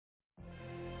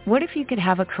What if you could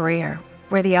have a career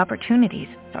where the opportunities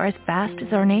are as vast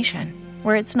as our nation,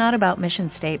 where it's not about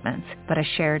mission statements, but a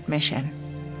shared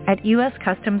mission? At U.S.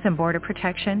 Customs and Border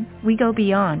Protection, we go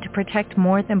beyond to protect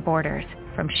more than borders.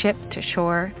 From ship to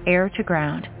shore, air to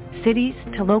ground, cities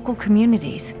to local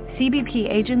communities,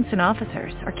 CBP agents and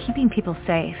officers are keeping people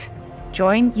safe.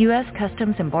 Join U.S.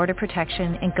 Customs and Border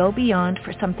Protection and go beyond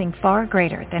for something far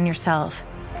greater than yourself.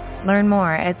 Learn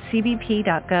more at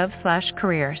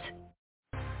cbp.gov/careers.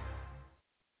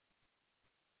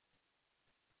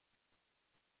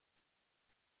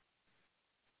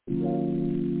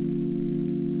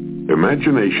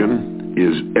 Imagination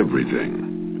is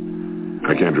everything.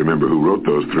 I can't remember who wrote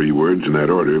those three words in that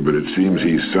order, but it seems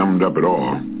he summed up it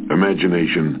all.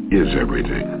 Imagination is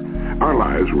everything. Our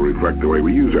lives will reflect the way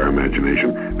we use our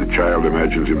imagination. The child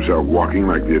imagines himself walking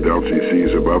like the adults he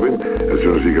sees above him. As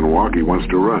soon as he can walk, he wants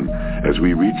to run. As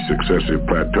we reach successive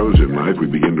plateaus in life, we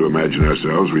begin to imagine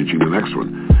ourselves reaching the next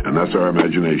one. And thus our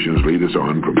imaginations lead us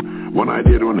on from one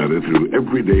idea to another through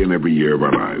every day and every year of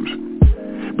our lives.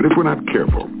 But if we're not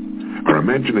careful, our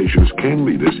imaginations can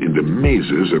lead us into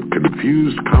mazes of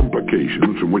confused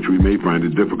complications from which we may find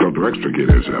it difficult to extricate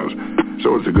ourselves.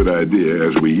 So it's a good idea,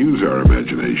 as we use our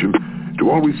imagination,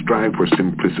 to always strive for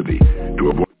simplicity,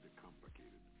 to avoid the complicated.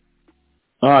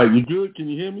 All right, you good? Can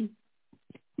you hear me?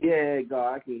 Yeah,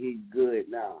 God, I can hear you good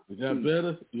now. Is that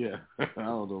better? Yeah. I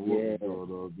don't know what's going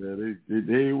on, man.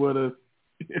 They ain't want to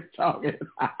talking.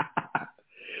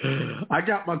 I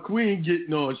got my queen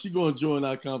getting on. She going to join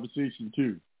our conversation,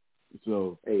 too.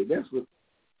 So hey, that's what's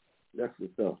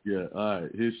up. Yeah, all right.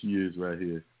 Here she is right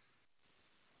here.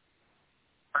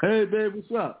 Hey, babe, what's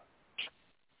up?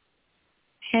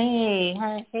 Hey,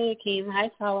 Akeem. Hi,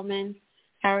 Solomon.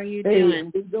 How are you doing?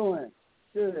 How you doing?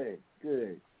 Good.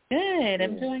 Good.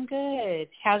 I'm doing good.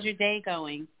 How's your day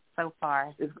going so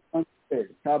far? It's going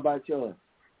good. How about yours?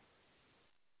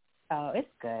 Oh, it's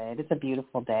good. It's a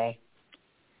beautiful day.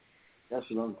 That's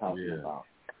what I'm talking about.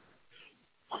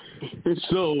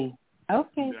 So.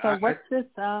 Okay, so what's this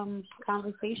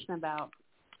conversation about?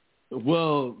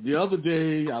 Well, the other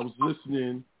day I was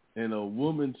listening, and a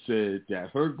woman said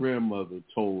that her grandmother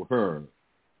told her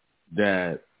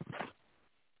that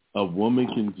a woman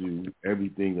can do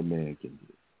everything a man can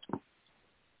do,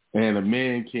 and a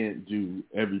man can't do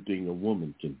everything a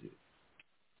woman can do.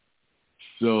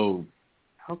 So,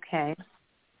 okay.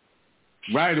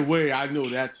 Right away, I know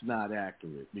that's not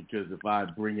accurate, because if I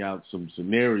bring out some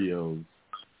scenarios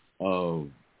of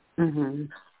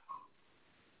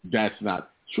that's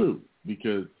not true,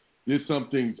 because there's some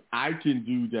things I can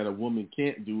do that a woman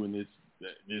can't do, and there's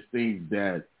things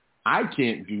that I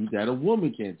can't do that a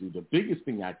woman can't do. The biggest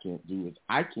thing I can't do is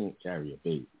I can't carry a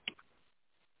baby.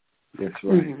 That's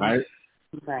right. Right?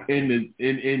 Right. And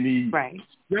the right.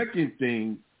 second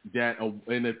thing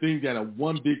and the thing that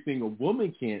one big thing a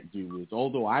woman can't do is,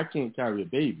 although I can't carry a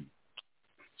baby,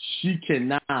 she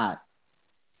cannot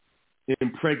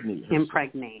impregnate herself.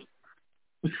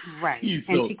 Right.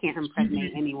 So, and she can't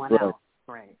impregnate anyone else.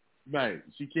 Right. Right.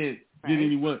 She can't get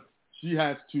anyone. She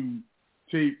has to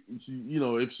take,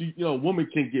 a woman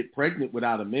can get pregnant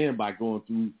without a man by going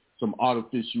through some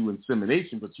artificial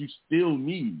insemination, but you still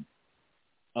need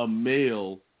a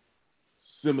male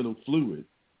seminal fluid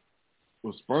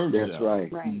or sperm cell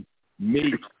to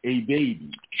make a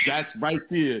baby. That's right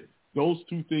there. Those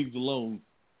two things alone,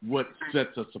 what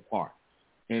sets us apart.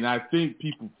 And I think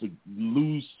people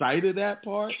lose sight of that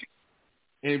part.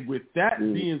 And with that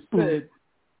being said,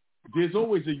 there's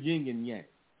always a yin and yang,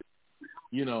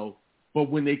 but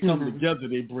when they come together,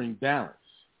 they bring balance,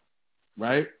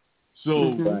 right?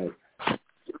 So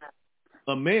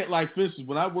a man, like, for instance,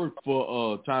 when I worked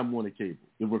for Time Warner Cable,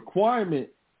 the requirement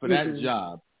for that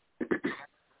job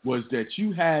was that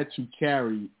you had to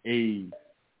carry a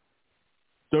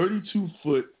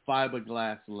 32-foot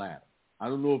fiberglass ladder. I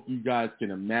don't know if you guys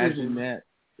can imagine that.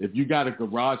 If you got a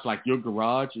garage like your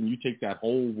garage and you take that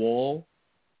whole wall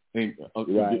and,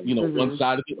 one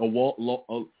side of it, a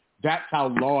wall, that's how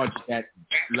large that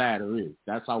ladder is.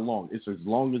 That's how long. It's as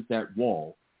long as that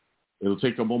wall. It'll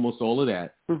take up almost all of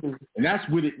that. And that's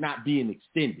with it not being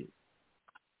extended.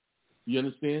 You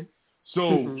understand?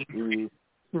 So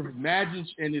imagine,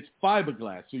 and it's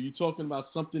fiberglass. So you're talking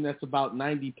about something that's about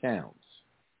 90 pounds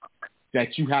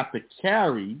that you have to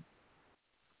carry,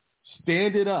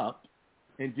 stand it up,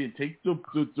 and then take the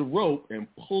rope and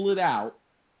pull it out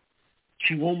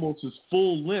to almost its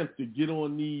full length to get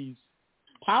on these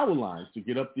power lines, to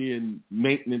get up there and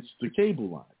maintenance the cable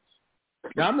lines.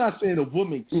 Now, I'm not saying a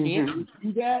woman can't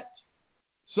do that.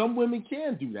 Some women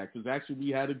can do that, because actually we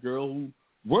had a girl who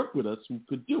worked with us who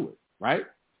could do it, right?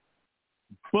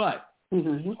 But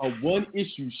Her one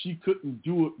issue, she couldn't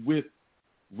do it with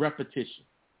repetition,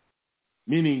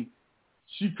 meaning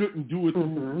she couldn't do it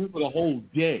for the whole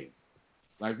day.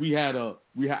 Like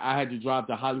I had to drive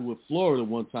to Hollywood, Florida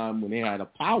one time when they had a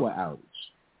power outage,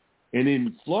 and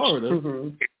in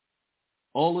Florida,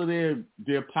 all of their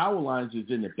power lines is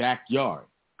in the backyard,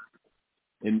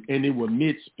 and they were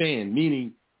mid-span,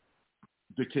 meaning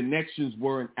the connections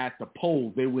weren't at the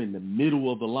pole; they were in the middle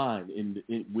of the line,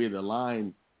 where the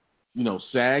line,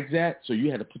 sags at. So you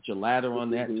had to put your ladder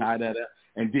on that, tie that up,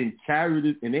 and then carry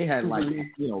it. And they had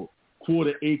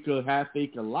quarter acre, half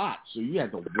acre lots. So you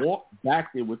had to walk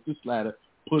back there with this ladder,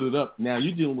 put it up. Now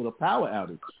you're dealing with a power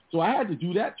outage. So I had to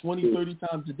do that 20, 30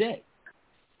 times a day.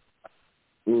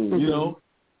 At the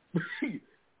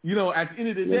end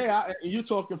of the day, you're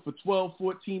talking for 12,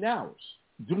 14 hours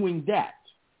doing that.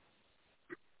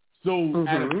 So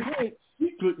at a point,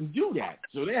 she couldn't do that.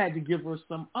 So they had to give her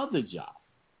some other job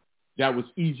that was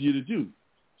easier to do.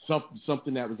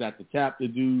 Something that was at the tap to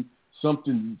do,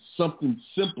 something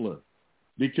simpler.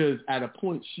 Because at a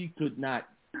point, she could not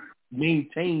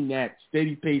maintain that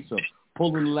steady pace of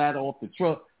pulling the ladder off the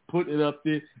truck, putting it up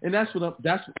there. And that's the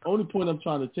only point I'm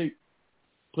trying to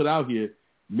put out here.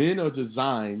 Men are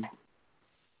designed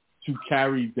to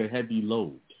carry the heavy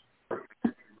load.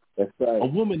 That's right. A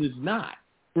woman is not.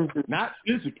 Not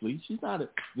physically. She's not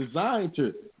designed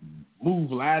to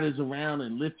move ladders around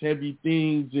and lift heavy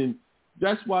things. And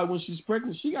that's why when she's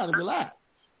pregnant, she got to relax.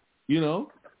 And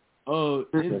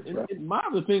my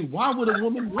other thing, why would a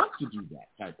woman want to do that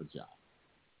type of job?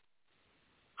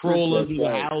 Crawl under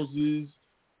the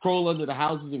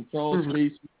houses and crawl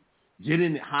spaces, get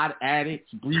in hot attics,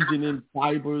 breathing in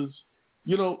fibers.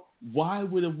 Why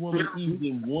would a woman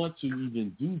even want to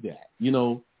even do that?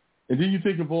 And then you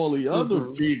think of all the other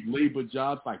big labor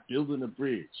jobs like building a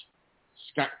bridge,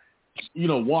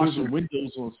 washing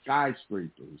windows on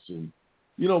skyscrapers, and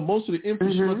most of the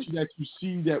infrastructure that you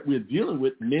see that we're dealing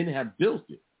with, men have built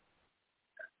it.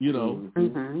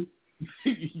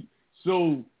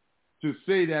 So to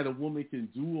say that a woman can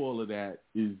do all of that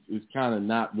is kind of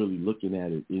not really looking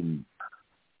at it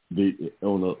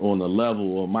on a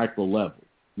level or micro level.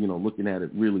 Looking at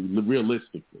it really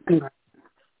realistically.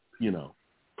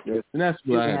 And that's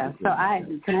what I have to say.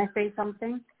 Can I say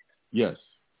something? Yes.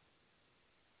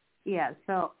 Yeah,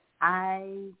 so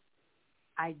I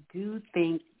do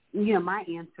think, my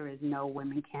answer is no,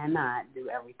 women cannot do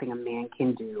everything a man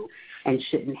can do and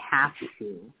shouldn't have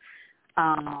to.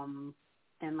 And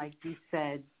like you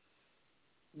said,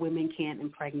 women can't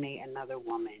impregnate another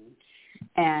woman.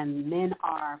 And men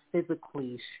are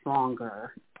physically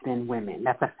stronger than women.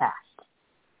 That's a fact,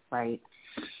 right?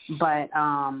 But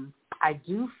I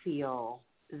do feel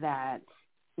that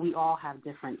we all have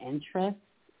different interests,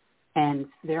 and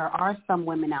there are some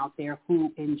women out there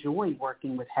who enjoy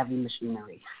working with heavy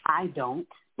machinery. I don't,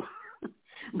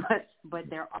 but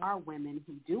there are women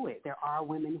who do it. There are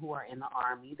women who are in the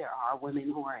Army. There are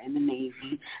women who are in the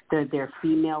Navy. There are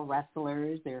female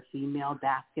wrestlers. There are female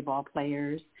basketball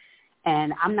players.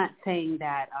 And I'm not saying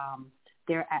that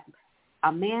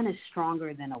a man is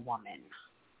stronger than a woman,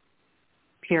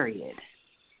 period.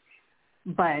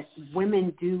 But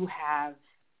women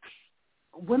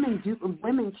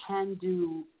can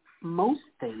do most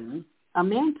things a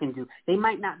man can do. They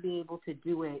might not be able to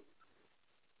do it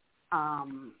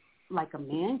like a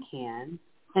man can,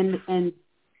 and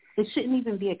it shouldn't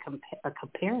even be a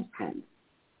comparison.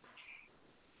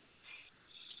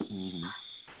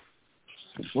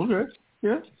 Okay.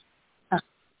 Yeah.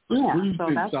 So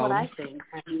that's what I think.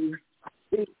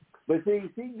 But see,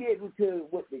 getting to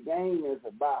what the game is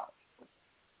about.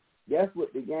 That's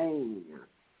what the game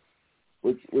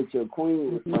is, which your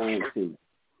queen was trying to.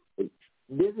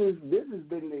 This has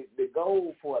been the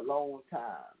goal for a long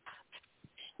time,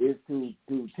 is to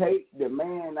take the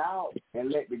man out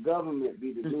and let the government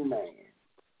be the new man.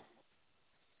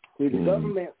 See, the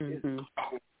government is,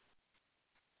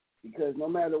 because no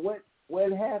matter what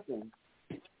happens,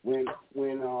 when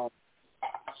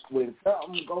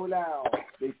something go down,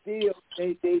 they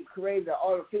create an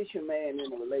artificial man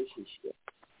in a relationship.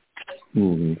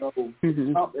 So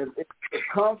if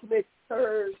conflict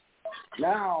occurs,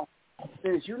 now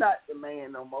since you're not the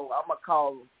man no more, I'm gonna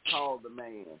call the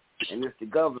man, and it's the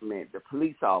government, the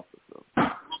police officer.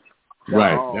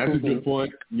 Right, that's a good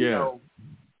point. Yeah,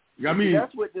 I mean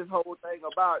that's what this whole thing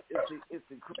about is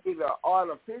to create an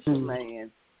artificial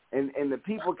man. And the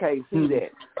people can't see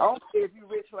that. I don't care if you're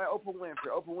rich like Oprah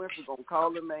Winfrey. Oprah Winfrey going to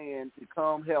call a man to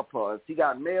come help her. She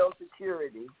got male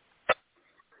security,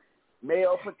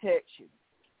 male protection.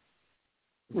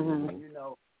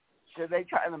 Because they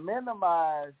trying to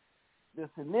minimize the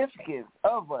significance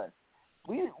of us.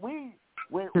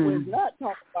 what's not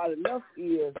talked about enough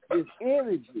is this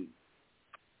energy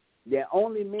that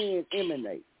only men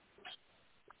emanate.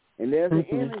 And there's an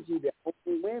energy that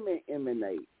only women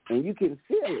emanate. And you can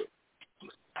feel it.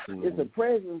 It's a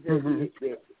presence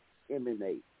that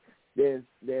emanates. They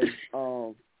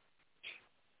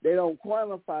don't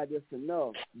quantify this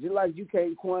enough. Just like you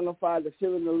can't quantify the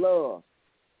feeling of love.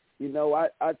 You know,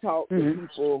 I talk to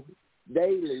people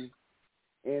daily,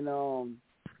 and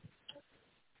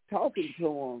talking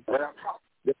to them,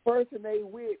 the person they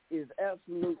with is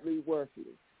absolutely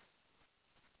worthless.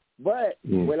 But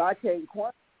what I can't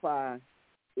quantify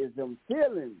is them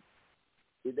feelings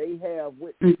that they have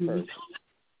with this person.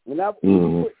 When I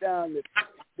put down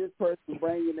this person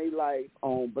bringing their life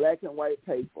on black and white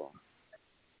paper,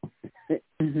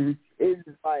 it's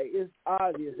like it's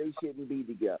obvious they shouldn't be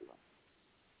together.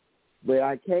 But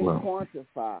I can't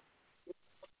quantify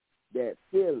that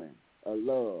feeling of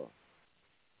love.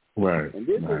 Right. And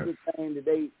this is the thing that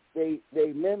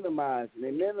they minimize.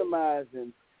 They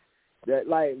minimizing that,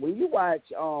 like when you watch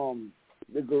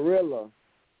the gorilla,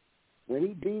 when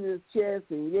he beat his chest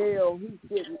and yell,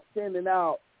 he's sending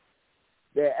out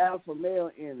that alpha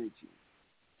male energy.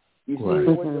 You see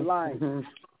it with the lion.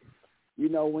 You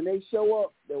know, when they show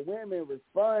up, the women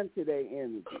respond to their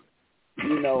energy.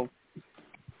 You know,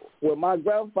 when my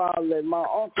grandfather and my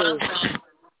uncle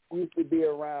used to be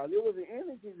around, it was an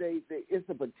energy it's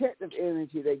a protective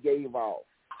energy they gave off.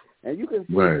 And you can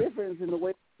see the difference in the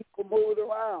way people moved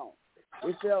around.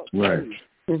 It felt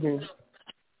safe.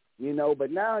 You know, but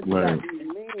now you got these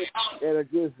men that are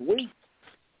just weak.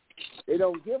 They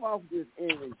don't give off this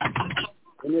energy.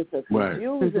 And it's a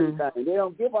confusing thing. They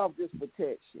don't give off this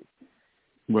protection.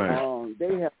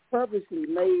 They have purposely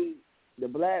made the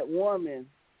black woman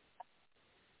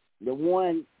the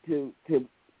one to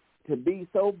be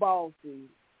so bossy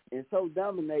and so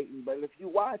dominating. But if you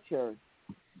watch her,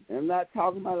 and I'm not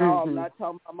talking about I'm not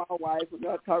talking about my wife, I'm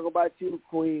not talking about you,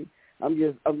 Queen. I'm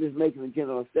just making a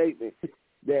general statement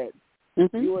that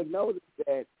you would notice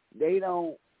that they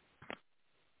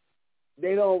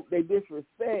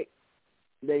disrespect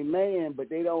their man, but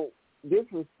they don't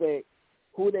disrespect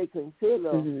who they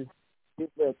consider is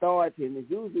the authority, and it's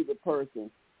usually the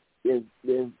person is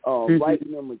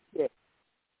writing them a check.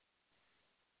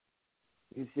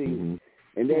 You see,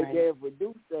 and they've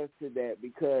reduced us to that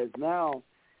because now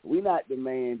we're not the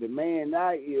man. The man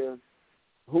now is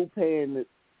who paying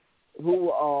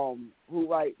who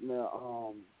writing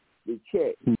the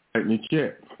check. Who writing the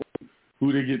check?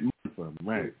 Who they get money from?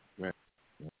 Right.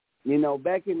 You know,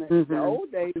 back in the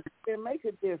old days, it didn't make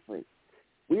a difference.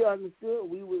 We understood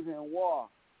we was in war.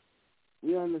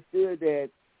 We understood that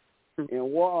in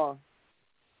war,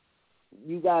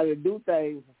 you got to do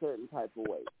things a certain type of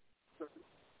way.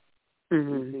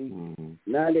 You see,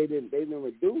 now they didn't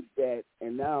reduce that,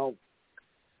 and now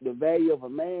the value of a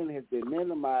man has been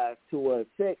minimized to a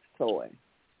sex toy.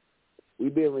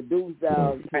 We've been reduced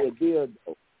down to a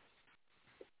dildo.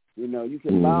 You know, you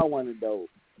can buy one of those,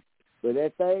 but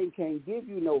that thing can't give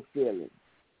you no feeling.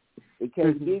 It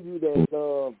can't give you that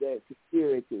love, that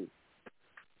security.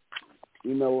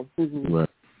 You know.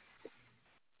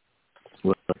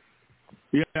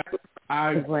 Yeah,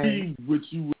 I agree with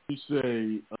you when you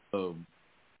say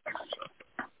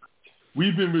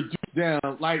we've been reduced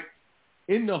down, like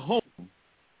in the home,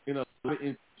 in a lot of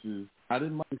instances, not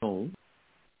in my home,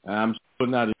 and I'm sure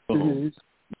not in your home,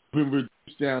 we've been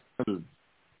reduced down to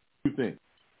two things.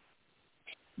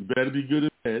 You better be good in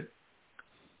bed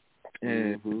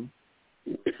and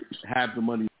have the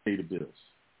money to pay the bills.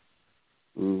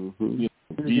 You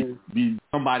know, be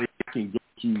somebody I can go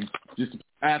to just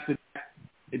after that.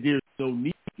 There's no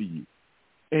need for you.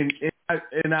 And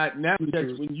I now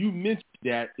that when you mention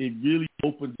that, it really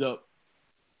opens up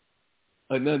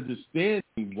an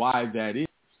understanding why that is.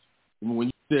 And when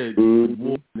you said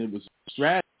war and it was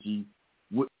strategy,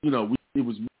 it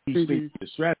was thinking the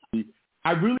strategy.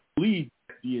 I really believe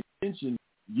that the intention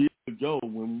years ago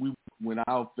when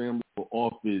our family were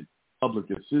offered public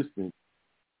assistance,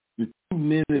 the two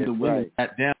men and the women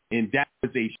sat down, and that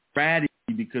was a strategy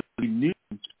because we knew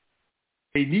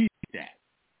they needed that.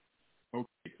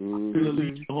 Okay, I'm going to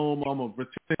leave you home. I'm going to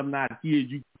pretend I'm not here.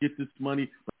 You get this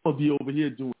money. But I'm going to be over here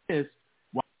doing this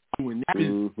while I'm doing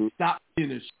that. Stop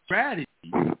being a strategy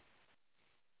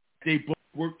they both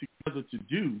worked together to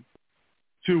do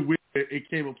to where it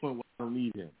came a point where I don't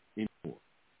need him anymore.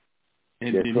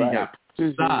 And then he got put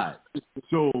aside.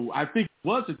 So I think it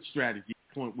was a strategy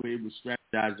point where it was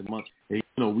strategized amongst, hey,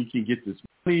 we can get this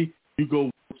money. You go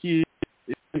work here.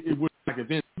 It was like a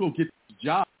event. You go get this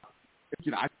job. I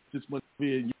get this money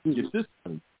here and you can get this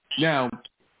money. Now,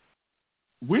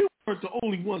 we're weren't the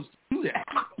only ones to do that.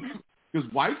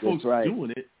 Because white folks were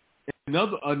doing it, and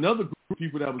another group of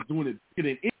people that was doing it bigger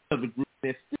than any other group,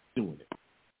 they're still doing it.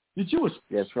 The Jewish.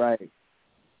 That's right.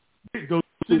 Those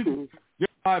cities, their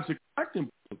lives are collecting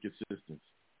public assistance.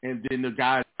 And then the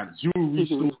guys got jewelry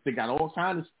stores, they got all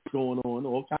kinds of stuff going on,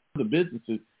 all kinds of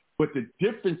businesses. But the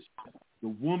difference is the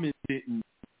woman didn't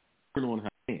turn on her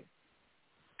man.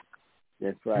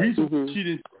 That's right. The reason she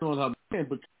didn't turn on her man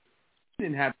because she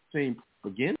didn't have the same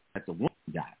propaganda that the woman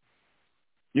got.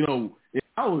 You know,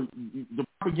 the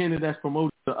propaganda that's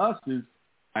promoted to us is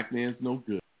black man's no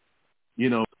good. You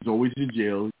know, he's always in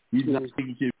jail. He's not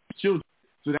taking care of his children.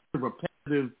 So that's a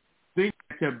repetitive thing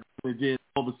that kept going. And then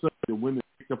all of a sudden, the women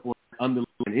picked up on underlying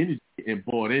energy and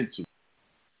bought into.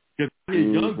 Because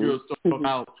young girls talk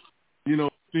about, you know,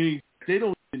 things they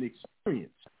don't even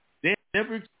experience. They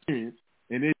never experienced,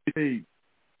 and they say,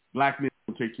 black men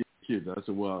don't take care of kids. I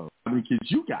said, well, how many kids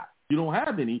you got? You don't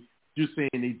have any. You're saying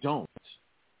they don't.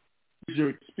 It's your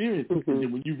experience. And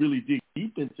then when you really dig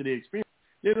deep into their experience,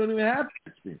 they don't even have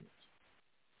the experience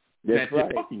that they're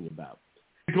talking about.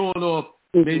 They're going off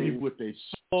maybe what they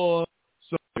saw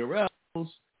somewhere else,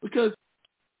 because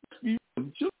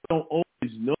children don't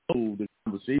always know the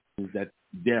conversations that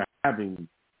they're having,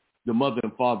 the mother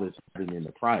and father is having in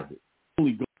the private.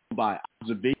 Only going by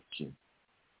observation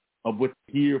of what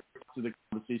they hear to the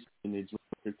conversation in their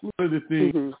dream. One of the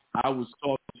things I was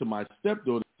talking to my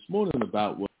stepdaughter this morning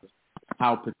about was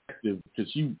how protective,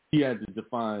 because he had to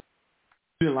define,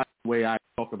 he didn't like the way I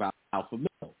talk about alpha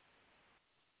male.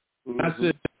 I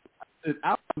said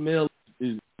alpha male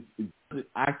is,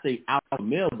 I say alpha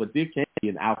male, but there can be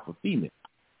an alpha female.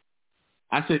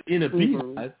 I said in a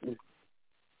beehive,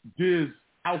 there's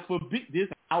alpha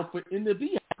in the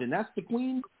beehive, and that's the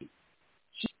queen bee.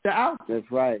 She's the alpha.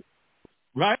 That's right.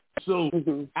 Right? So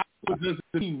alpha doesn't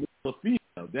mean male or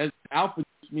female. That's alpha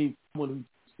just means someone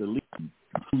who's the lead,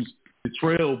 who's the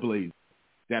trailblazer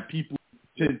that people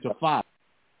tend to follow.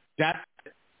 That's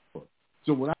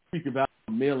so when I speak about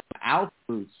male and alpha,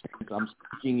 I'm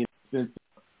speaking in the sense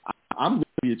of I'm going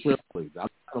to be a trailblazer. I'm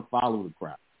not going to follow the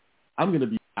crowd. I'm going to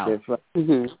be alpha. That's right.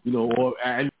 You know, or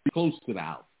and be close to the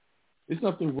alpha. There's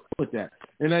nothing wrong with that.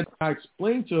 And I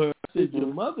explained to her, I said,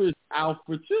 your mother is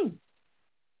alpha too.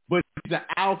 But she's the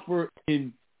alpha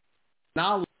in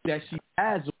knowledge that she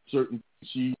has of certain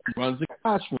things. She runs a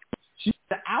classroom. She's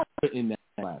the alpha in that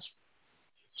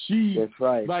classroom. That's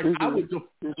right. Like, I would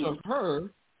defer to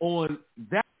her on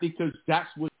that because that's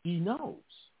what she knows.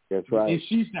 That's right. And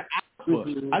she's the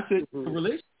alpha. I said, the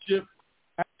relationship,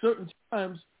 at certain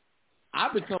times,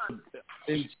 I become,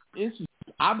 in instances,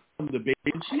 I become the baby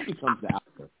and she becomes the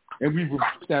alpha. And we reverse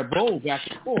that role back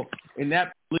and forth. And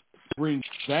that brings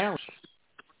balance.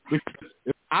 Because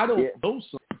if I don't know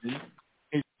something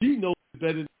and she knows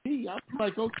better than me, I'm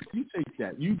like, okay, you take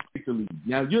that. You take the lead.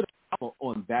 Now you're the alpha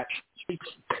on that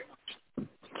situation.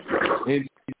 And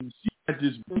she had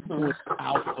this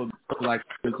alpha, like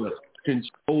there's a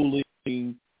controlling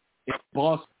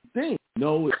boss thing.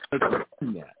 No, it's not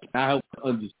that. I helped her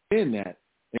understand that.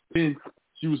 And then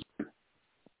she was,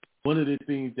 one of the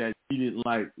things that she didn't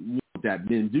like, that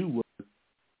men do was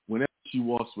whenever she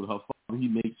walks with her father, he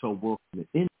makes her work on the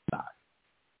inside.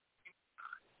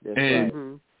 That's and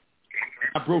right.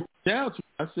 I broke it down to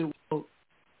her. I said, well,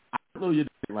 I don't know you're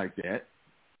like that.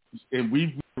 And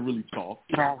we've never really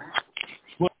talked.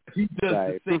 But he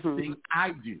does the same thing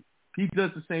I do. He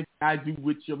does the same thing I do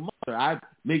with your mother. I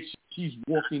make sure she's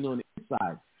walking on the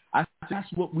inside.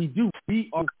 That's what we do. We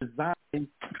are designed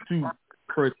to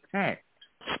protect.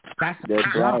 That's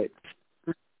right.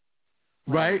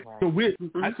 Right? So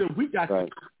I said, we got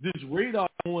this radar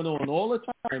going on all the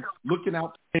time, looking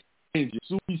out for changes.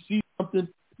 So we see something,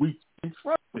 we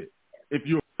confront it. If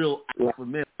you're a real alpha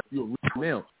male, if you're a real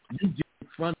male, you get in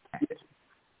front of it.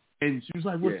 And she was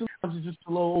like, well, sometimes it's just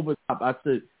a little over the top. I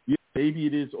said, yeah, maybe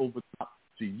it is over the top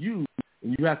to you,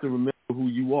 and you have to remember who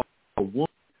you are. A woman,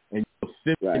 and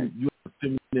you're feminine, you have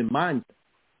a feminine mindset.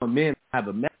 A man have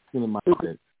a masculine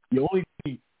mindset. The only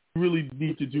thing you really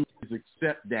need to do is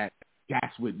accept that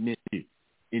that's what men do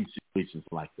in situations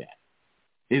like that.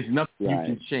 There's nothing you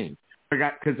can change.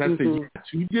 Because I said you got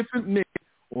two different men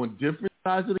on different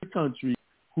sides of the country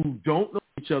who don't know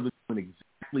each other doing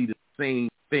exactly the same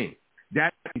thing.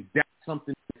 That's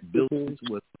something that's built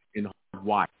into us in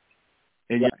hardwired.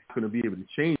 And you're not going to be able to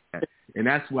change that. And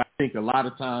that's why I think a lot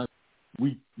of times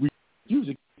we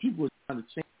usually people are trying to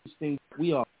change things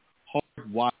we are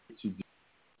hardwired to do.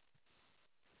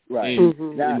 Right.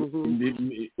 And,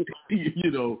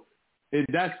 you know, and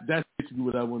that's basically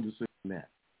what I wanted to say on that.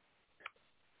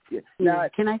 Yeah. Now,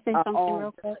 can I say something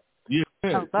real quick? Yeah.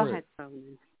 Oh, go ahead,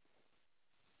 Solomon.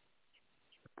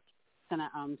 gonna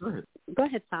go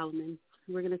ahead, Solomon.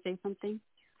 You were gonna say something?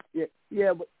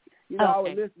 Yeah, but you know,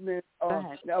 okay. I was listening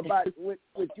about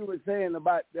what you were saying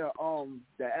about the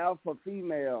alpha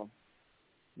female.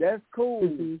 That's cool,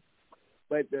 mm-hmm.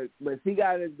 but she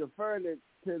got to defer to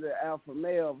the alpha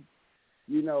male.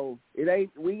 You know,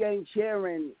 we ain't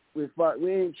sharing who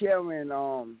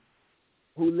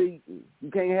leading.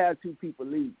 You can't have two people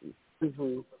leading.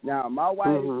 Mm-hmm. Now, my wife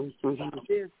mm-hmm.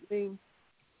 this thing,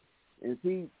 and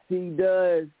she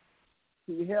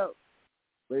helps,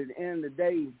 but at the end of the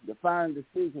day, the final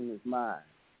decision is mine.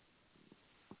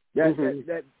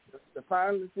 That the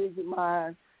final decision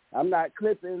mine. I'm not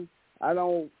clipping. I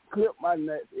don't clip my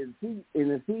nuts. And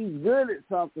if she's good at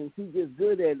something, she's just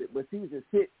good at it. But she's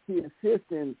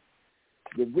assisting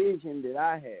the vision that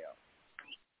I have.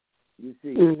 You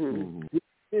see,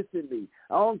 consistently.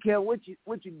 I don't care what you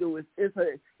do.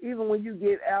 Even when you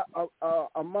get out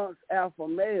amongst alpha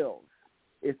males,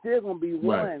 it's still gonna be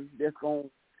one that's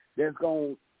going.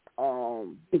 Right.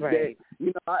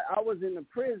 I was in the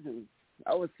prison.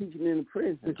 I was teaching in the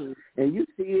prison, and you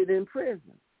see it in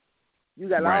prison. You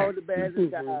got all the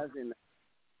baddest guys in there,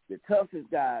 the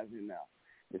toughest guys in there.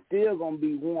 It's still gonna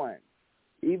be one.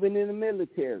 Even in the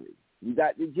military, you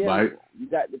got the general, you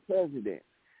got the president.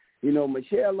 You know,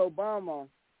 Michelle Obama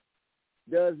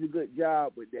does a good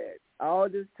job with that. All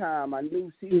this time, I knew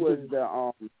she was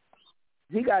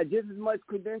she got just as much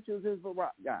credentials as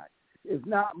Barack got, if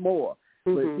not more.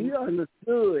 But she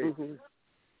understood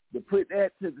to put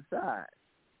that to the side.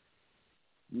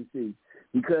 You see,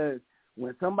 because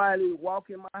when somebody walk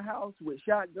in my house with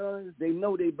shotguns, they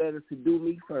know they better to do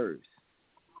me first.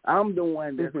 I'm the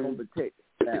one that's going to protect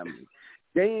the family.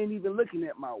 They ain't even looking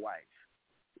at my wife.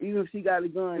 Even if she got a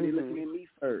gun, they looking at me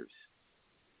first.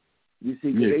 You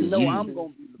see, because they know I'm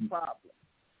going to be the problem.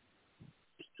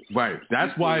 Right.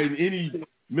 That's why in any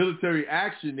military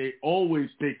action, they always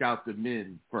take out the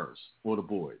men first or the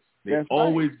boys. They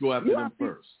always go after them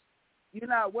first. You're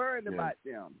not worried about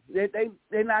them.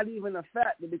 They're not even a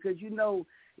factor because you know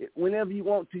whenever you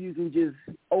want to, you can just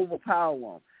overpower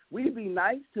them. We be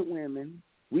nice to women.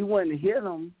 We wouldn't hit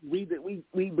them. We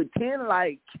pretend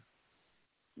like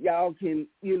y'all can,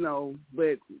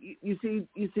 but you see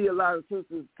a lot of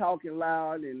sisters talking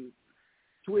loud and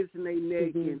twisting their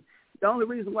neck, and the only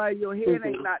reason why your head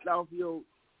ain't knocked off your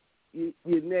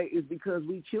neck is because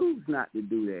we choose not to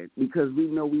do that, because we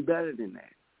know we better than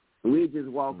that. We just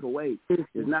walk away. It's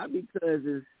not because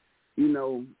it's,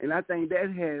 and I think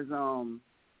that has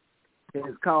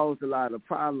caused a lot of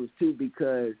problems too,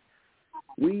 because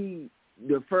we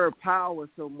defer power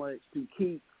so much to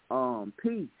keep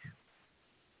peace,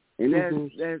 and that's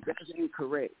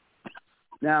incorrect.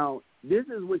 Now, this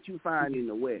is what you find in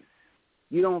the West.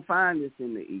 You don't find this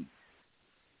in the East.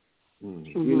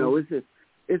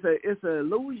 It's an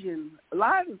illusion. A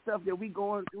lot of the stuff that we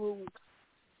going through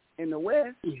in the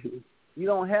West, you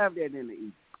don't have that in the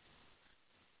East.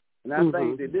 And I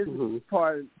think that this is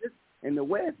part of this. In the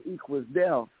West equals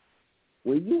death.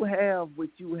 When you have what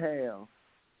you have,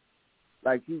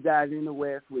 like you got in the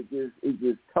West, it's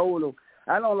just total.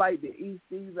 I don't like the East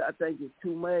either. I think it's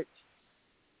too much.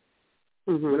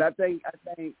 But I think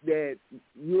that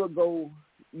you'll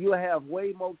have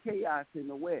way more chaos in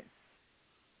the West.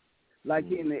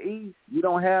 Like in the East, you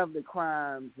don't have the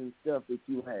crimes and stuff that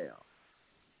you have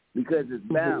because it's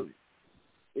balanced.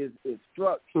 It's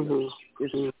structure.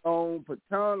 It's your own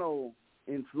paternal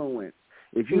influence.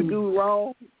 If you do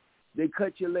wrong, they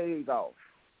cut your leg off.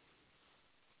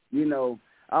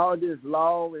 All this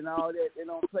law and all that, they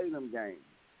don't play them games.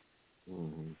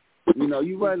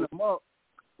 You run them up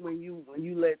when you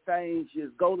let things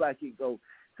just go like it go.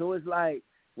 So it's like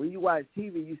when you watch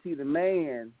TV, you see the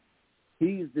man,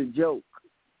 he's the joke.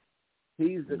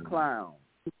 He's the clown.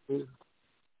 It's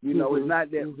not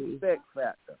that respect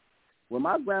factor. When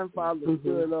my grandfather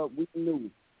stood up, we knew.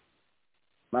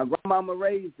 My grandmama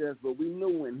raised us, but we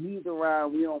knew when he's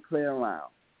around, we don't play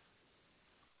around.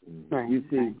 You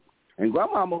see. And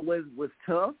grandmama was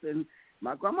tough, and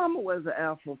my grandmama was an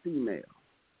alpha female.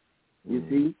 You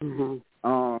see.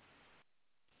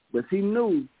 But she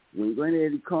knew when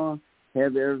Granddaddy come,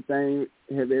 have everything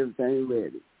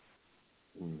ready.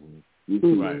 You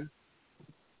see. Right.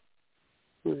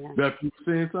 Yeah. Beth, you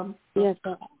saying something? Yes,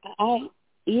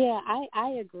 I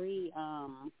agree.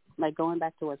 Like going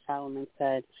back to what Solomon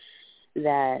said,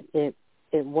 that it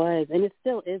was, and it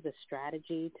still is, a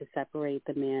strategy to separate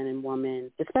the man and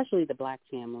woman, especially the black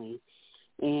family.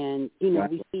 And,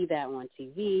 we see that on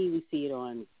TV. We see it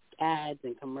on ads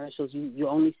and commercials. You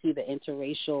only see the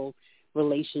interracial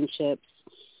relationships.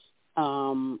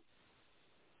 And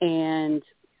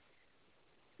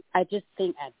I just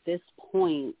think at this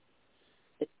point,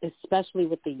 especially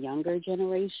with the younger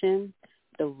generation,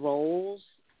 the roles,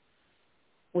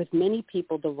 with many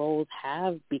people, the roles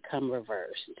have become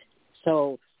reversed.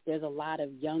 So there's a lot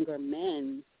of younger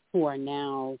men who are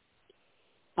now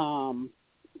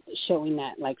showing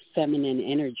that like feminine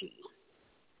energy.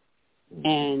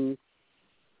 And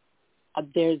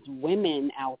there's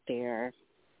women out there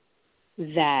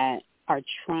that are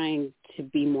trying to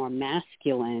be more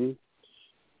masculine.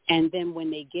 And then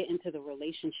when they get into the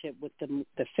relationship with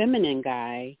the feminine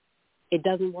guy, it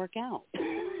doesn't work out.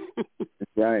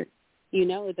 Right. You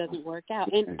know, it doesn't work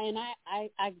out. And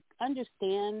I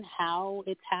understand how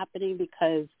it's happening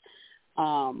because,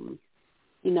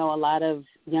 you know, a lot of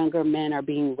younger men are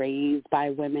being raised by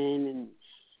women, and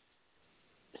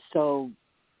so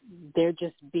they're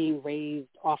just being raised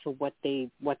off of what they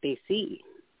see.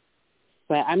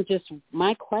 But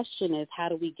my question is, how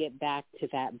do we get back to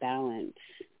that balance?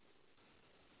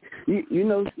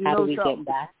 How do we get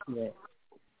back to it?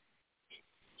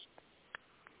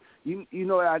 You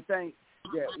know what I think?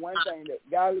 That one thing that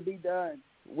got to be done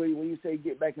when you say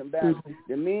get back in balance,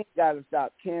 the men got to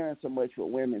stop caring so much what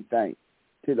women think,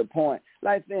 to the point.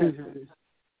 Like, for instance,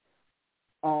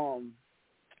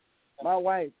 my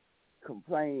wife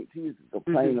complained. She used to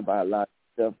complain about a lot of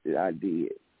stuff that I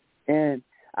did. And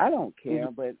I don't care,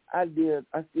 but I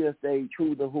still stay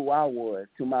true to who I was,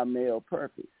 to my male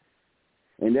purpose.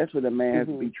 And that's what a man has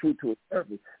to be, true to his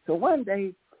purpose. So one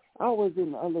day, I was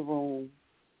in the other room,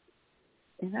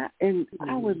 and I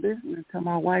was listening to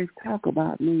my wife talk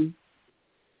about me,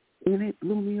 and it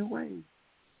blew me away.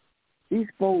 She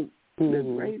spoke the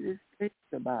greatest things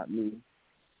about me,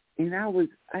 and I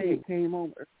had came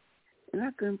over, and I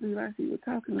couldn't believe she was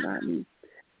talking about me,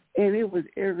 and it was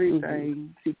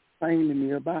everything she complained to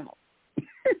me about.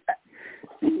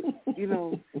 You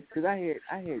know, because I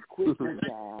had quit my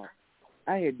job.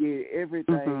 I had did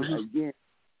everything against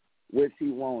what she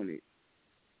wanted.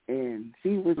 And she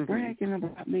was bragging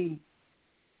about me.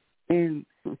 And,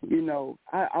 you know,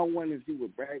 I wonder if she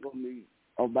would brag on me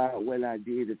about what I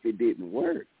did if it didn't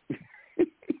work.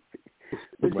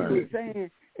 But she was saying,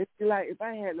 it's like, if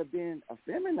I hadn't been a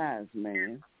feminized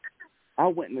man, I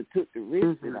wouldn't have took the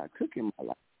risk that I took in my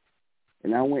life.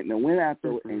 And I went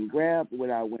after and grabbed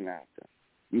what I went after.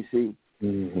 You see?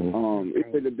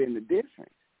 It would have been the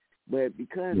difference. But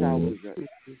because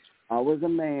I was a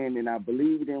man and I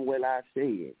believed in what I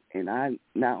said, and I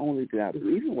not only did I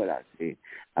believe in what I said,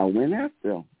 I went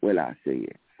after what I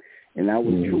said, and I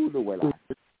was true to what I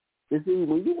said. You see,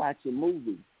 when you watch a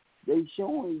movie, they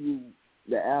showing you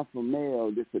the alpha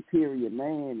male, the superior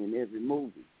man in every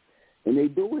movie, and they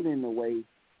do it in a way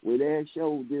where they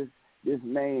show this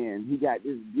man, he got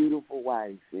this beautiful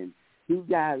wife, and he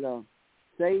gotta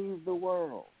save the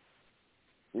world.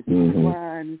 And she's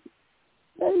crying,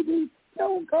 baby,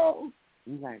 don't go.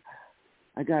 He's like,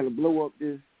 I got to blow up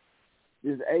this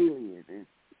alien, and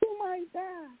you might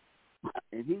die.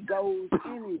 And he goes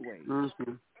anyway. And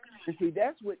see,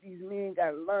 that's what these men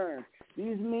got to learn.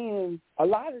 These men, a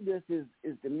lot of this is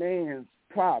the man's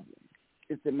problem.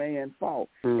 It's the man's fault.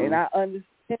 And I understand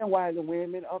why the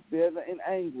women are bitter and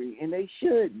angry, and they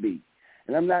should be.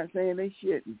 And I'm not saying they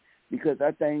shouldn't, because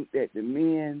I think that the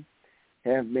men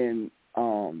have been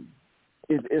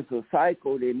it's a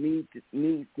cycle that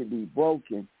needs to be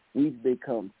broken. We've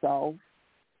become soft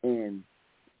and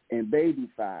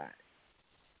babyfied.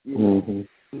 You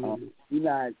know,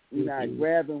 we're not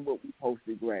grabbing what we're supposed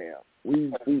to grab.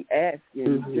 We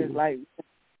asking just like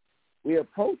we are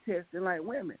protesting like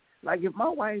women. Like if my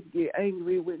wife get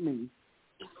angry with me,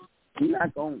 she's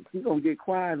gonna get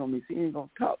quiet on me. She ain't gonna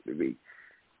talk to me,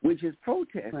 which is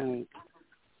protesting. Right.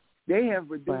 They have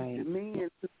reduced the men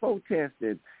to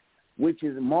protesting, which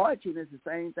is marching is the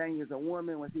same thing as a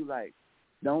woman when she's like,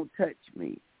 don't touch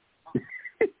me.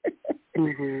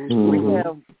 We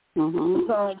have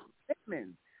some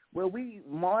women where we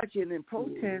marching and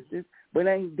protesting but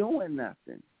ain't doing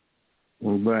nothing.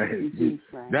 Right.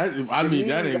 That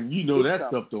ain't, you know, that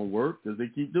stuff don't work because they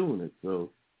keep doing it. So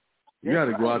you got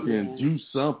to go out there and do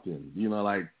something, you know,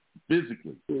 like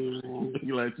physically.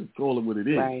 You like just call it what it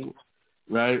is.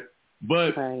 Right.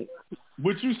 But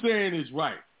what you're saying is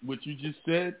right. What you just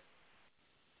said,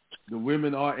 the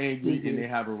women are angry and they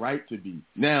have a right to be.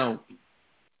 Now,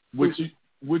 what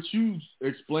you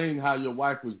explained how your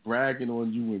wife was bragging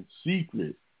on you in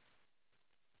secret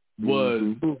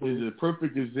is a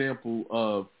perfect example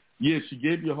of, she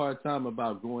gave you a hard time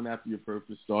about going after your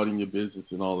purpose, starting your business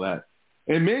and all that.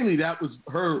 And mainly that was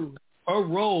her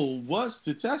role was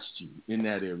to test you in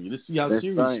that area, to see how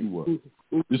serious you were.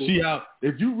 To see how,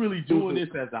 if you really doing this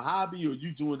as a hobby or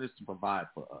you doing this to provide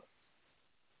for us.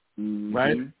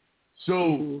 Right?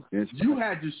 So you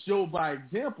had to show by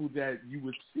example that you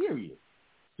were serious.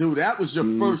 So that was your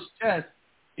first test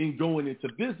in going into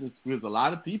business, because a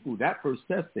lot of people, that first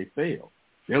test, they fail.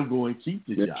 They'll go and keep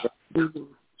the job.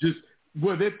 Just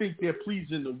they think they're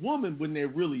pleasing the woman when they're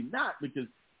really not, because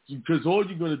all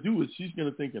you're going to do is she's going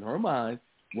to think in her mind,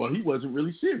 well, he wasn't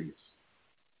really serious.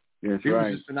 That's it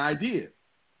right. was just an idea.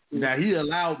 Now, he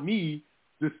allowed me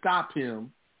to stop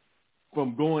him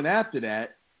from going after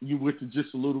that with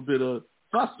just a little bit of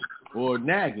fussing or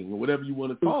nagging or whatever you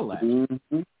want to call that.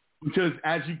 Because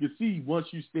as you can see, once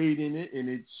you stayed in it and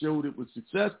it showed it was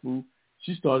successful,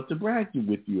 she started to brag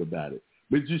with you about it.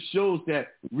 But it just shows that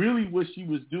really what she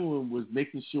was doing was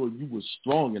making sure you were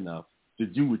strong enough to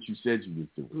do what you said you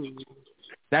was doing.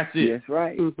 That's it. That's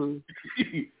right.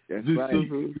 That's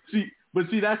right. But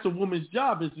that's a woman's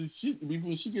job. Is when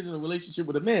she gets in a relationship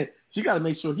with a man, she got to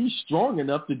make sure he's strong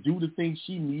enough to do the things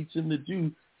she needs him to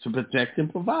do to protect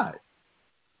and provide.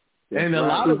 That's and a right.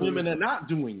 lot of women are not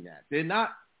doing that. They're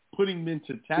not putting men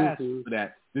to task for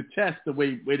that. To test the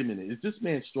way, wait a minute, is this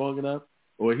man strong enough,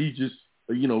 or he just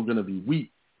going to be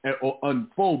weak or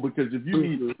unfold? Because if you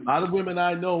meet a lot of women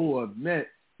I know or have met,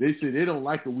 they say they don't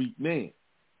like a weak man,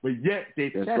 but yet they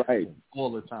test him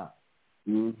all the time.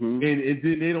 And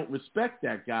then they don't respect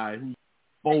that guy who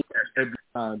folds every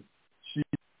time she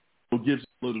gives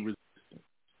a little resistance.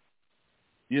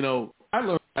 I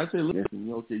learned. I say,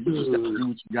 listen, okay, you just got to do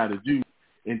what you got to do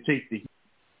and take the heat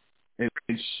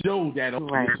and show that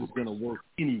this is going to work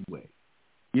anyway.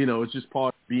 It's just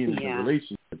part of being in a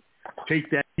relationship.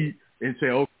 Take that heat and say,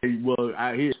 okay, well,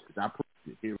 I put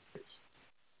it here.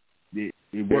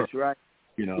 It works. That's right.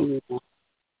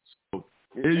 So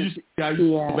you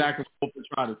go back and forth and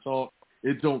try to talk.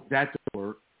 That don't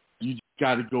work. You just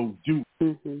got to go do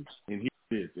it. And here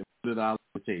it is. And put it out on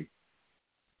the table.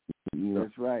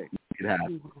 That's right. It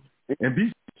happens. And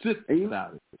be consistent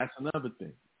about it. That's another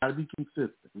thing. Got to be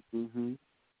consistent.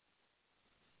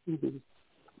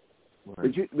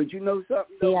 Right. But you know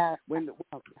something though? When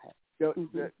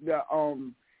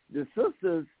the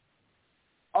sisters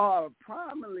are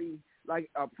primarily, like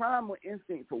a primal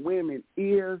instinct for women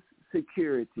is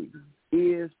security,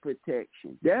 is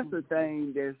protection. That's the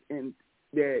thing that's in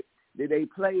that they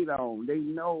played on. They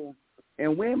know,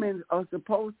 and women are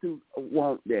supposed to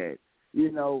want that,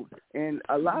 And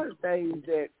a lot of things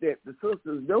that the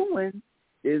sisters doing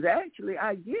is actually,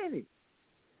 I get it.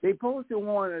 They supposed to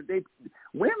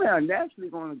women are naturally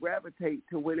going to gravitate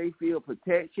to where they feel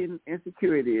protection and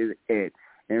security is at.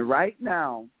 And right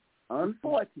now,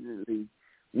 unfortunately,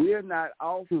 we're not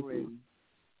offering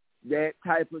that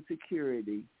type of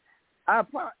security.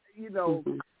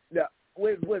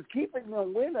 What's keeping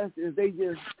them with us is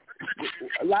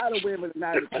a lot of women are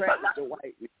not attracted to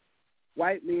white men.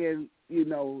 White men,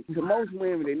 to most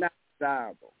women, they're not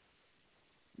desirable.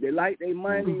 They like their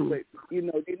money, but,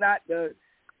 they're not the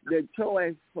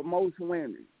choice for most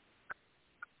women.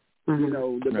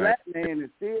 The black man is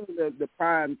still the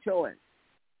prime choice,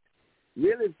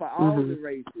 really, for all the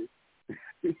races.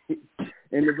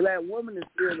 And the black woman is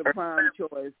still the prime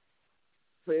choice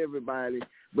for everybody.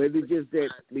 But it's just that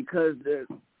because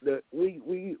we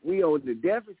on the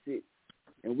deficit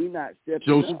and we not stepping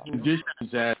social up.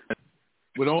 conditions that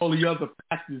with all the other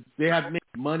factors, they have made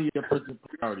money a first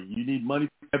priority. You need money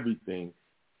for everything.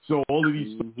 So all of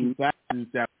these factors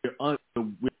that we're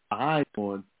behind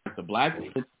on, the black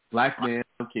man,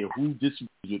 I don't care who disagrees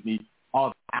with me,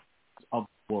 are the outputs of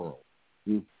the world.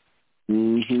 They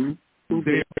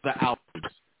are the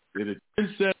outputs. They're the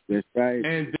trendsetters. That's right.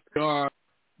 And they are,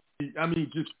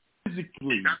 just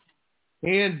physically,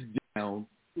 hands down,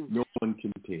 no one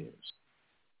compares.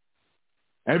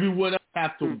 Everyone else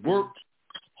has to work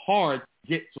hard to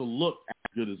get to look as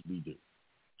good as we do.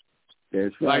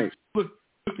 That's right. Look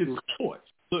at sports.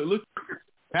 Look at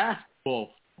basketball,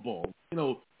 football.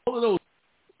 All of those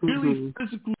really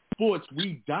physical sports,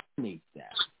 we dominate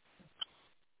that.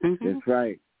 That's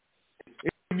right. In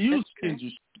the music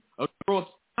industry, across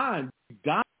time, we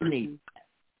dominate that.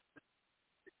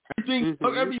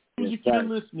 Every music you're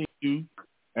listening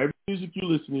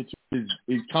to,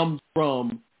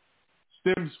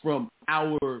 stems from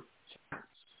our talents.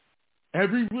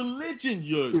 Every religion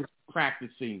you're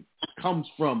practicing comes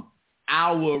from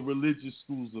our religious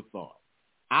schools of thought,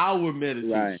 our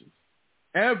meditations. Right.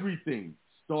 Everything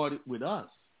started with us.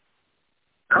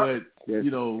 But,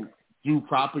 through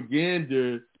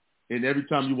propaganda, and every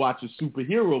time you watch a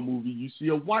superhero movie, you see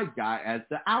a white guy as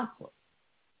the alpha,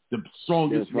 the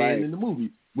strongest man in the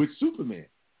movie, with Superman.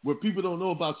 What people don't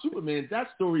know about Superman, that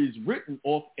story is written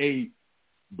off a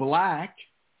black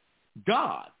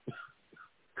God.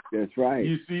 That's right.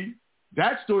 You see?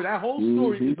 That story, that whole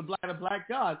story is the black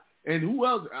God. And who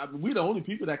else? We're the only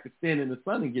people that can stand in the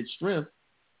sun and get strength.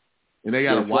 And they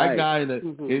got a white guy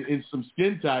in some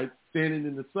skin tights standing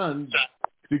in the sun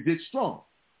to get strong.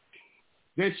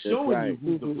 They're showing you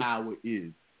who the power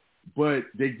is, but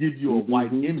they give you a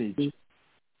white image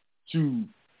to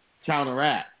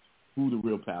counteract who the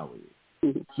real power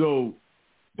is. So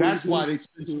that's why they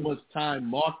spend so much time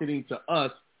marketing to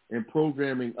us and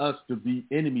programming us to be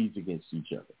enemies against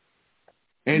each other.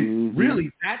 And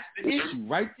really, that's the issue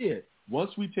right there.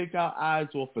 Once we take our eyes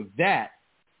off of that,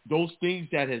 those things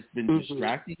that has been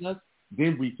distracting us,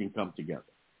 then we can come together.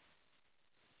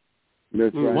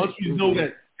 That's right. Once we know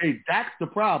that, hey, that's the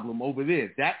problem over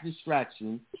there, that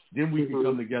distraction, then we can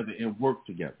come together and work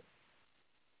together.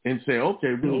 And say,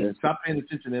 okay, we'll stop paying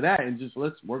attention to that and just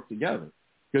let's work together.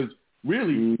 Because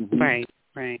really,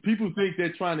 people think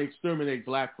they're trying to exterminate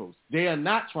black folks. They are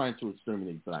not trying to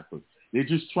exterminate black folks. They're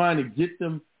just trying to get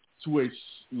them to a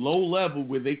low level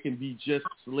where they can be just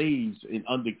slaves and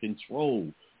under control.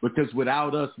 Because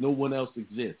without us, no one else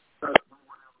exists.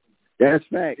 That's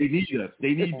right. They need us.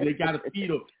 They got to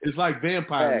feed off. It's like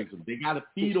vampirism. They got to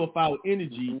feed off our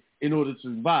energy in order to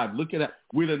survive. Look at that.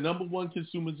 We're the number one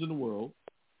consumers in the world.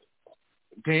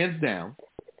 Hands down.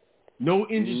 No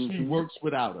industry works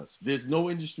without us. There's no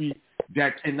industry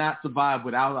that cannot survive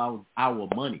without our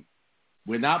money.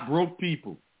 We're not broke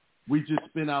people. We just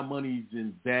spend our monies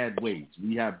in bad ways.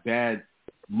 We have bad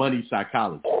money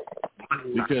psychology.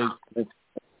 Because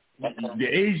the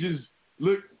Asians,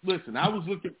 listen, I was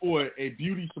looking for a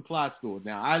beauty supply store.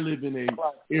 Now, I live in an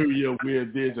area where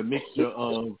there's a mixture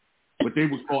of what they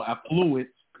would call affluent,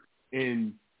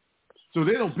 and so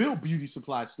they don't build beauty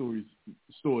supply stores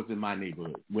in my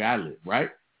neighborhood where I live, right?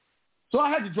 So I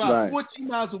had to drive 14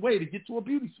 miles away to get to a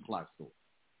beauty supply store.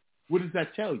 What does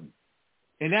that tell you?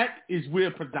 And that is where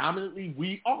predominantly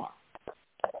we are.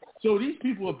 So these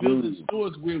people are building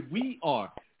stores where we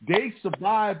are. They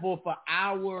survive off of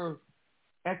our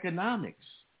economics,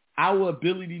 our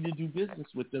ability to do business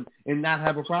with them and not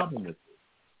have a problem with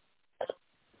it.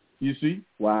 You see?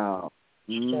 Wow.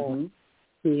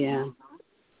 Yeah.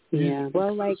 Yeah.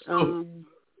 Well, like going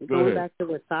back to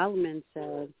what Solomon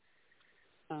said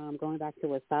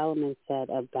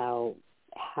about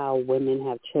how women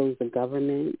have chose the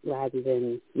government rather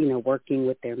than, working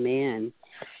with their man.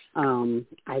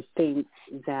 I think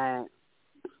that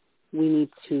we need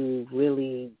to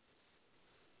really,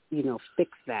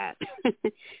 fix that.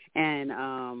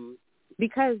 And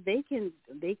because they can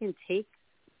take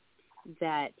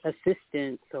that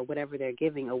assistance or whatever they're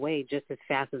giving away just as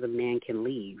fast as a man can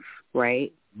leave,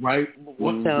 right? Right.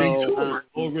 What so, they do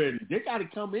already. They got to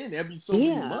come in every so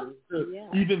many months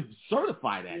to even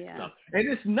certify that stuff. And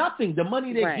it's nothing. The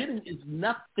money they're getting is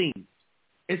nothing.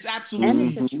 It's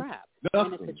absolutely and it's a trap.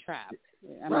 nothing. And it's a trap.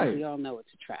 I mean, we all know it's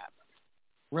a trap.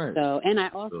 Right. So, and I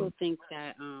also think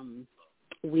that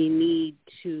we need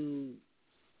to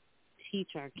teach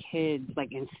our kids,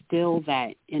 like instill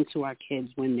that into our kids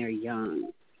when they're young.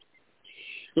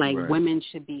 Like women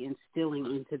should be instilling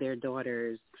into their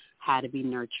daughters how to be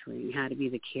nurturing, how to be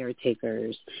the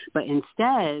caretakers. But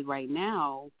instead, right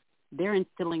now, they're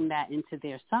instilling that into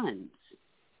their sons.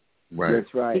 Right.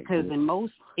 That's right. Because in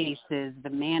most cases, the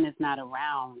man is not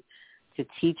around to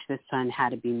teach the son how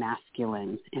to be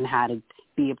masculine and how to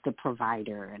be the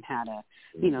provider and how to,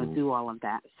 do all of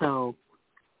that. So,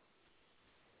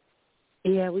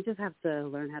 yeah, we just have to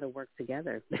learn how to work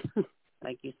together,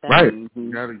 like you said. Right.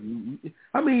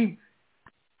 I mean,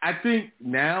 I think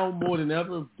now more than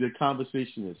ever, the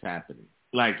conversation is happening.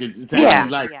 Like, it's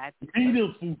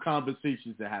meaningful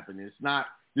conversations are happening. It's not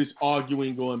this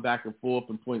arguing, going back and forth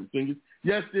and pointing fingers.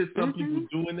 Yes, there's some people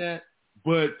doing that,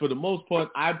 but for the most part,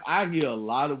 I hear a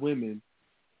lot of women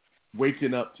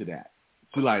waking up to that.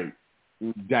 To like,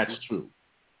 that's true.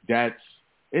 That's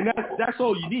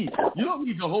all you need. You don't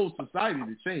need the whole society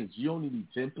to change. You only need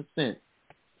 10%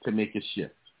 to make a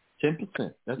shift.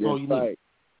 10%. That's all you need.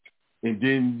 And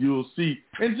then you'll see.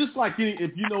 And just like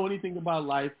if you know anything about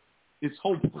life, it's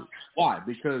hopeful. Why?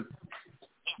 Because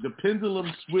the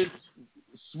pendulum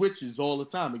switches all the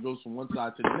time. It goes from one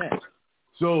side to the next.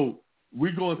 So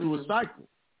we're going through a cycle.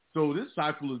 So this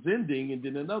cycle is ending, and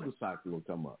then another cycle will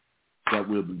come up that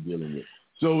we'll be dealing with.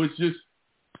 So it's just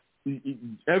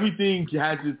everything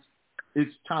has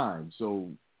its time. So,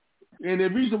 and the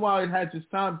reason why it has its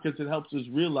time because it helps us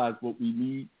realize what we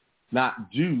need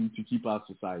not do to keep our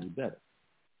society better.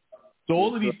 So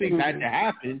all of these things had to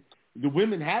happen. The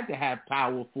women had to have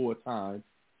power for a time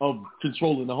of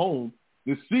controlling the home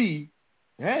to see,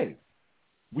 hey,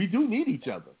 we do need each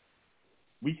other.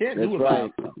 We can't do it by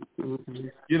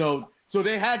ourselves. So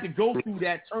they had to go through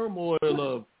that turmoil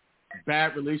of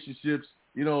bad relationships,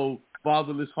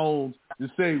 fatherless homes, to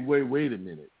say, wait a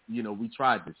minute. We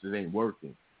tried this. It ain't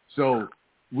working. So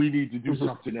we need to do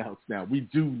something else now. We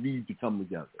do need to come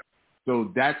together.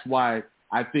 So that's why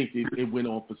I think it went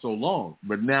on for so long.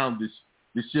 But now this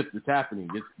shift is happening.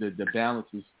 It's the balance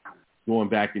is going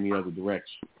back in the other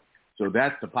direction. So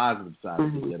that's the positive side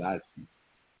of it that I see.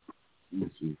 You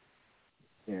see.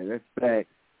 Yeah, that's fact.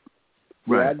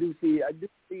 Right. Yeah, I do see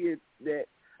it that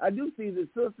I do see the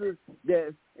sisters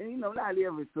that, and not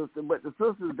every sister, but the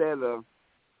sisters that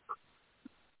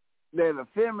are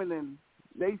feminine,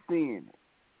 they seeing it.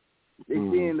 They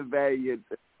seeing the value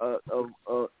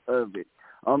of it.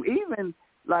 Even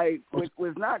like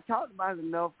was not talked about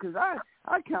enough, because I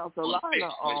counsel a lot of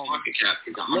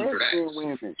lesbian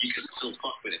women. And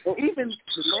even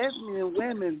the lesbian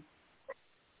women,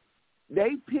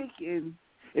 they picking.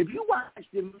 If you watch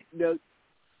them,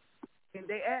 and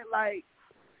they act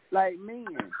like men,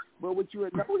 but what you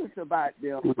would notice about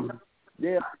them,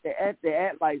 they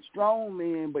act like strong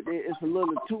men, but it's a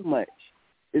little too much.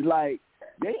 It's like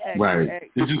they act.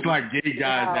 It's just like gay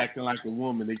guys acting like a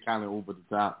woman. They kind of over the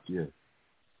top. Yeah.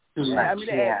 I mean,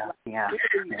 they act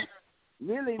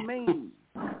really mean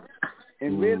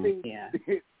and really.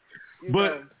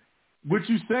 But what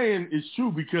you're saying is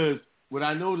true, because what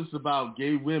I notice about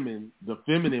gay women, the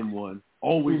feminine one,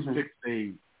 always picks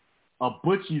a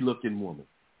butchy looking woman,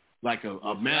 like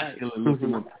a masculine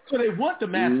looking woman. So they want the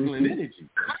masculine energy.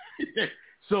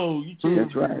 So you can't.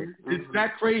 That's right. It's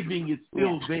that craving is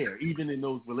still there, even in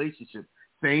those relationships.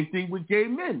 Same thing with gay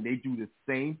men. They do the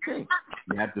same thing.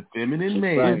 You have the feminine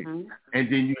man, and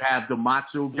then you have the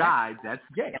macho guy that's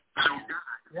gay.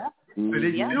 Yeah.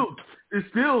 So it's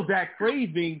still that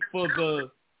craving for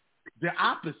the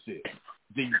opposite,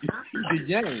 the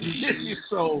yang.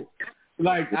 So,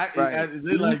 like,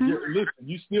 they're like, listen,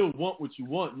 you still want what you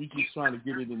want. You're just trying to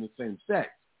get it in the same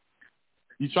sex.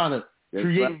 You're trying to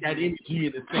create that energy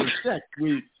in the same sex,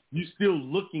 where you're still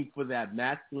looking for that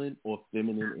masculine or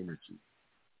feminine energy.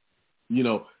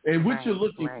 And what you're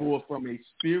looking for from a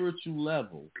spiritual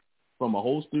level, from a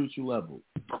whole spiritual level,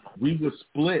 we were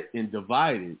split and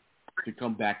divided to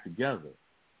come back together.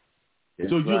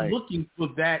 So you're looking for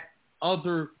that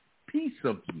other piece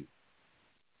of you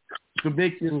to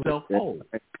make yourself whole.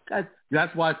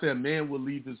 That's why I said a man will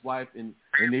leave his wife and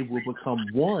they will become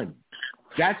one.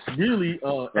 That's really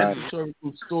an esoteric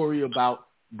story about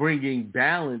bringing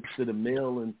balance to the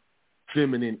male and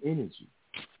feminine energy.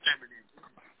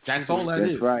 That's all that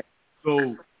is. Right.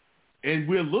 So, and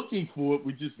we're looking for it.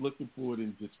 We're just looking for it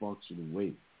in dysfunctional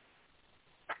ways.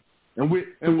 And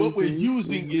what we're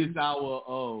using is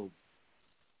our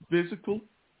physical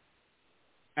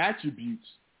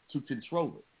attributes to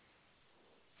control it.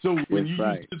 So when you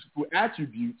use physical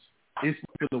attributes, it's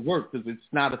not going to work, because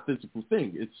it's not a physical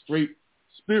thing. It's straight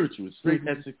spiritual. It's straight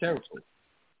esoterical.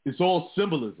 It's all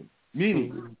symbolism.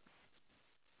 Meaning,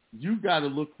 you got to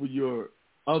look for your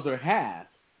other half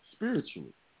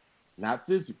spiritually, not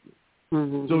physically.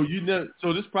 So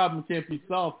this problem can't be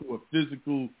solved through a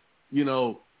physical,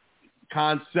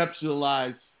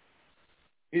 conceptualized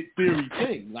theory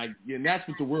thing. Like, and that's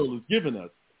what the world has given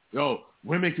us.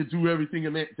 Women can do everything,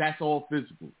 and that's all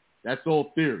physical. That's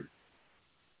all theory.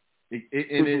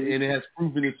 It has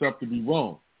proven itself to be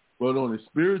wrong. But on a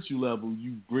spiritual level,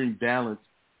 you bring balance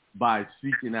by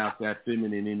seeking out that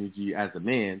feminine energy as a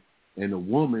man, and a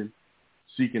woman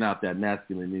seeking out that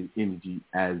masculine energy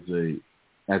as a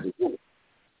woman.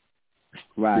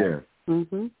 Right.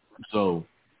 Yeah. So,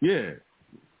 yeah.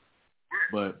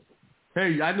 But,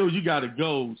 hey, I know you got to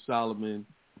go, Solomon.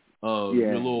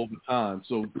 You're a little over time.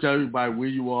 So tell everybody where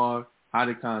you are, how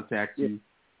to contact you.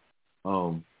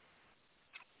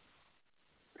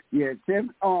 We at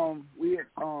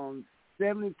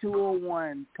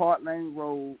 7201 Park Lane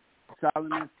Road,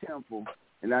 Solomon's Temple,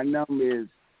 and our number is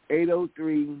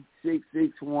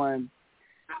 803-661-8945.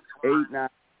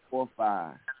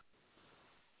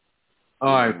 All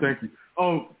right, thank you.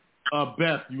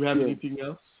 Beth, you have anything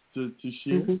else to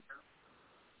share?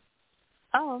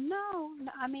 Oh, no.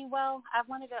 I mean, well, I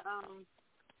wanted to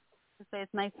say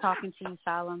it's nice talking to you,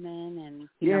 Solomon, and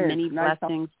many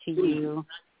blessings to you.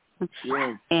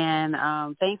 Yes. And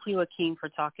thank you, Akeem, for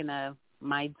talking to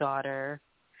my daughter,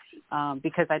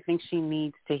 because I think she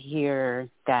needs to hear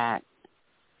that,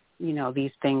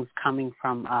 these things coming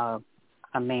from a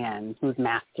man who's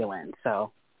masculine.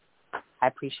 So I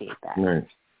appreciate that. Right.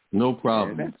 No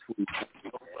problem. Yeah, that's sweet.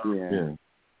 Yeah.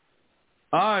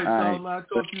 All right, Solomon, I'll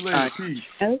talk to you later. Peace.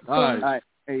 Okay. All right.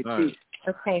 Hey, all peace.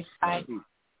 Right. Okay, bye. Peace.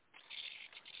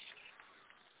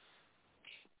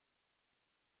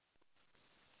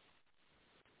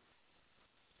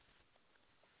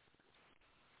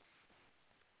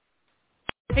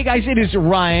 Hey guys, it is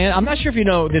Ryan. I'm not sure if you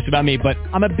know this about me, but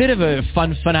I'm a bit of a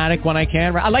fun fanatic when I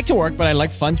can. I like to work, but I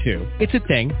like fun too. It's a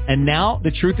thing. And now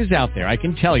the truth is out there. I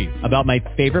can tell you about my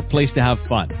favorite place to have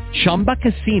fun. Chumba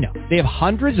Casino. They have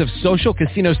hundreds of social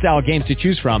casino style games to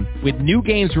choose from with new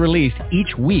games released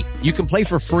each week. You can play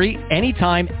for free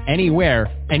anytime, anywhere.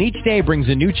 And each day brings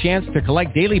a new chance to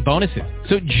collect daily bonuses.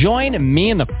 So join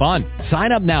me in the fun.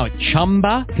 Sign up now at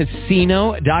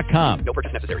ChumbaCasino.com. No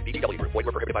purchase necessary. VGW Group. Void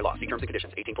where prohibited by law. See terms and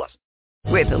conditions. 18+.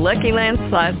 With the Lucky Land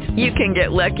Slots, you can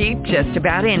get lucky just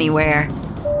about anywhere.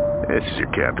 This is your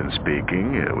captain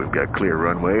speaking. We've got clear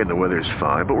runway and the weather's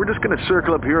fine, but we're just going to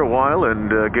circle up here a while and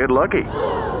get lucky.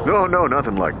 No,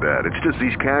 nothing like that. It's just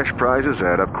these cash prizes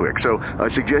add up quick. So I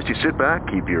suggest you sit back,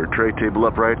 keep your tray table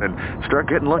upright, and start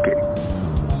getting lucky.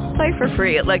 Play for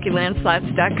free at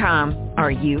LuckyLandSlots.com. Are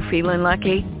you feeling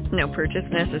lucky? No purchase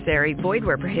necessary. Void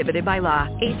where prohibited by law.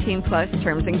 18+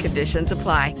 terms and conditions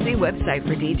apply. See website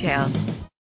for details.